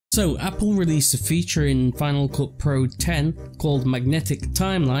So Apple released a feature in Final Cut Pro 10 called Magnetic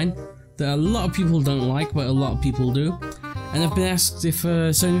Timeline that a lot of people don't like, but a lot of people do. And I've been asked if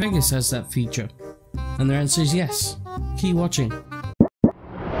Sony Vegas has that feature, and their answer is yes. Keep watching.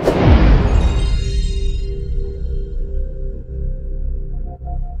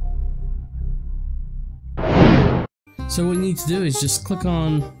 So what you need to do is just click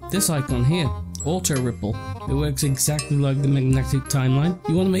on this icon here, Auto Ripple. It works exactly like the magnetic timeline.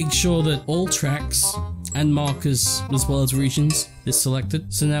 You want to make sure that all tracks and markers as well as regions is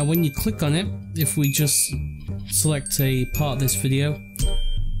selected. So now when you click on it, if we just select a part of this video,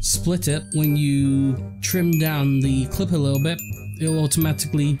 split it, when you trim down the clip a little bit, it'll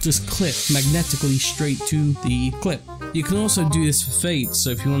automatically just clip magnetically straight to the clip. You can also do this for fades, so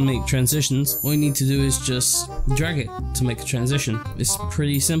if you want to make transitions, all you need to do is just drag it to make a transition. It's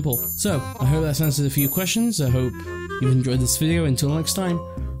pretty simple. So, I hope that's answered a few questions. I hope you've enjoyed this video. Until next time,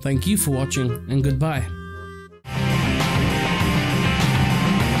 thank you for watching, and goodbye.